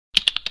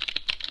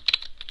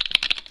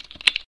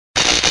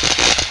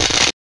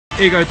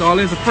Here you go,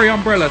 darling. It's a free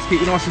umbrella to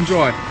keep you nice and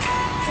dry.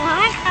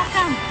 Why? How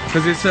come?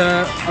 Because it's,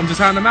 I'm just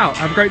handing them out.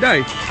 Have a great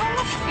day.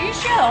 Oh, are you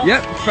sure?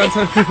 Yep,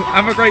 fantastic.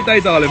 Have a great day,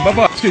 darling.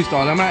 Bye-bye. Excuse,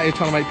 darling. I'm out here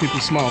trying to make people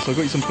smile, so I've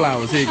got you some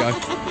flowers. Here you go.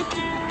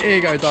 Here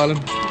you go, darling.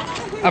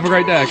 Have a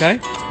great day,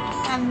 okay?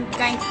 I'm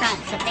going to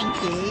France, so thank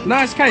you.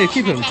 No, it's okay.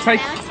 Keep them.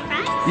 Take. flowers to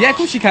France? Yeah, of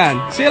course you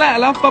can. See you later,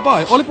 love.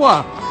 Bye-bye. Au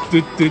revoir.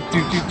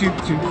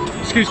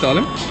 Excuse,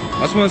 darling.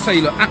 I just want to say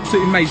you look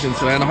absolutely amazing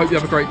today, and I hope you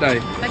have a great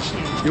day. Thank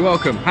you. You're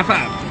welcome. Have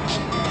fun.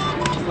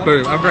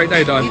 Boom. Have a great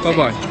day, darling.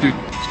 Bye-bye.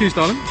 Excuse,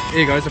 darling.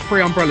 Here you go. It's a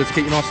free umbrella to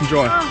keep you nice and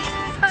dry.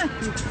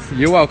 Oh,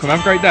 You're welcome.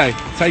 Have a great day.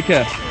 Take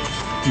care.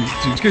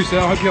 Excuse, sir.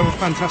 I hope you have a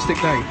fantastic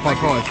day. High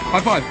five.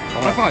 High five.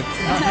 High five.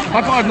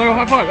 High five. No,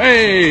 high five.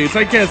 Hey,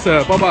 take care,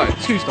 sir. Bye-bye.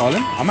 Excuse,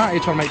 darling. I'm out here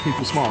trying to make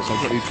people smile, so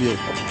I've got these for you.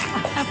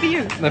 how for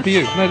you? They're for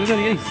you. No,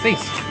 they're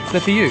these.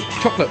 They're for you.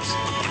 Chocolates.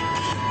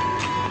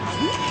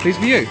 These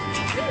for you.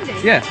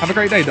 Really? Yeah, have a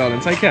great day, darling.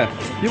 Take care.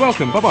 You're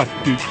welcome. Bye-bye.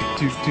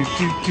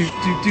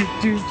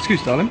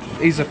 Excuse, darling.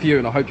 These are for you,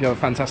 and I hope you have a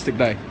fantastic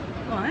day.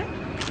 Why?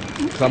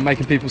 Because I'm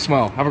making people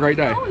smile. Have a great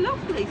day. Oh,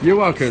 lovely. You're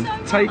welcome.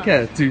 Thank you so Take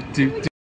much. care.